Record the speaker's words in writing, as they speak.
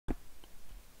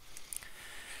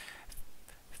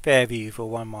Fairview for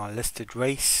 1 mile listed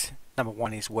race. Number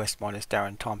 1 is West Modest,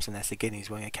 Darren Thompson. That's the Guineas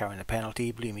winner carrying a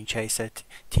penalty. Blooming Chaser,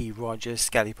 T. Rogers,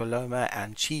 Scally Paloma,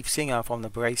 and Chief Singer from the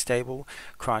Bray stable.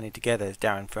 Crying together is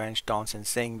Darren French, Dancing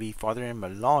Sing, V. Fothering,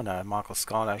 Milana, Michael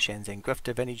Scala, Shenzhen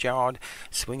Grifter, Benny Gerard,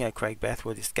 Swinger, Craig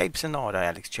Bethwood, Escape Sonata,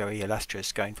 Alex Cherry,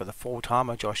 Illustrious going for the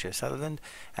 4-timer, Joshua Sutherland,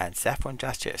 and Saffron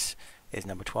Justice is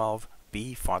number 12,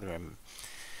 B. Fothering.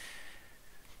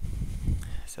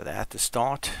 So they have to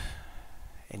start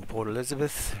in Port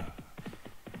Elizabeth,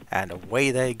 and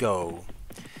away they go.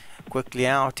 Quickly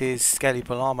out is Scally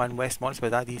Paloma and West Modest,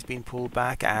 but that he's been pulled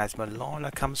back as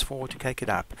Milana comes forward to take it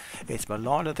up. It's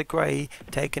Milana the Grey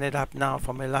taking it up now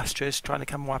from Illustrious, trying to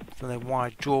come up from the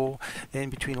wide draw. Then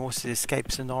between horses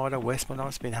Escape Sonata, West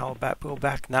Modest's been held back, pulled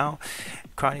back now.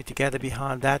 Crying together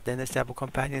behind that, then the double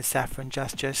companion Saffron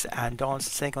Justice and Dance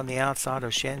Sink on the outside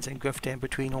of Shenzhen Grifter in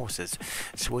between horses.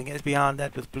 Swingers behind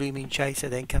that with Blooming Chaser,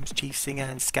 then comes Chief Singer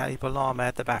and Scally Paloma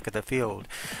at the back of the field.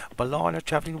 Milana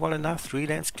travelling well enough, 3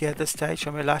 lengths clear the stage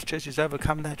from Illustrious, who's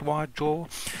overcome that wide draw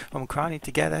from Crying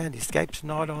Together and Escapes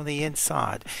Not on the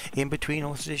inside. In between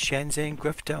horses Shenzhen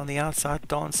Grifter on the outside,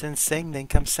 Dance and Sing, then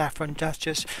comes Saffron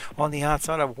Justice on the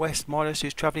outside of West Modest,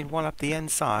 who's travelling well up the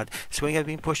inside. Swinger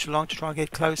being pushed along to try and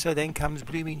get closer, then comes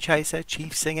Blooming Chaser,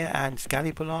 Chief Singer, and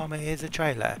Scally Paloma is a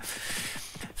trailer.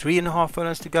 3.5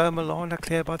 furlongs to go. Milana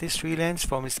clear by this 3 lengths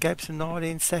from Escapes and Nod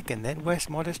in second. Then West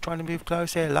Modest trying to move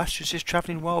closer. Illustrious is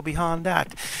travelling well behind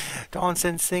that. Dance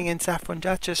and Sing and Saffron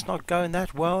Duchess not going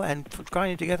that well, and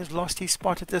Grinding Together's lost his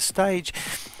spot at this stage.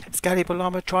 Scally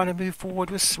Paloma trying to move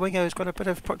forward with Swinger, who's got a bit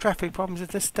of traffic problems at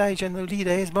this stage, and the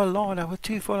leader is Milana with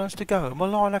 2 furlongs to go.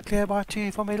 Milana clear by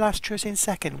 2 from Illustrious in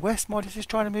second. West Modest is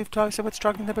trying to move closer but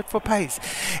struggling a bit for pace.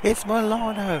 It's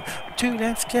Milana, 2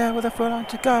 lengths clear with a furlong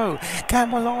to go.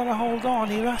 Can Milana hold on?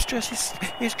 Illustrious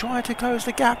is trying to close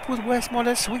the gap with West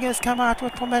Modest. Swingers come out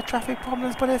from their traffic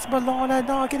problems, but it's Milana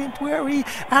now getting weary,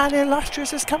 and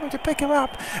Illustrious is coming to pick him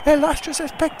up. Illustrious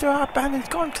has picked her up and it's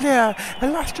gone clear.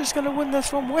 Illustrious going to win this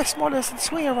from West Modest, and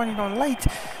Swinger running on late.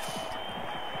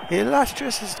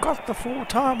 Illustrious has got the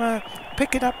 4-timer,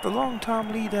 picking up the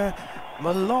long-time leader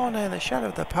Milana in the shadow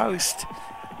of the post.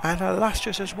 And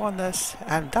Illustrious has won this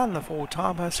and done the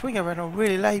 4-timer. Swinger ran on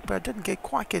really late, but didn't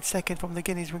quite get second from the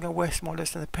Guineas winner West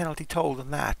Modest, and the penalty told on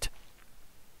that.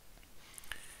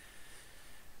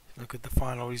 Look at the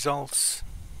final results.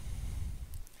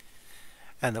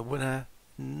 And the winner,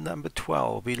 number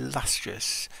 12,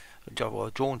 Illustrious.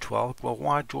 Drawn 12, well,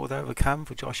 wide draw they overcome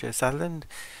for Joshua Sutherland.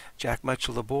 Jack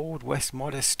Mitchell aboard, West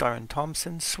Modest, Darren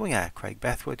Thompson, Swinger, Craig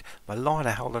Bethwood,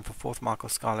 Milana held on for 4th, Michael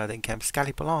Scala, then came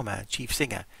Scally Paloma and Chief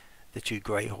Singer, the 2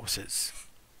 grey horses.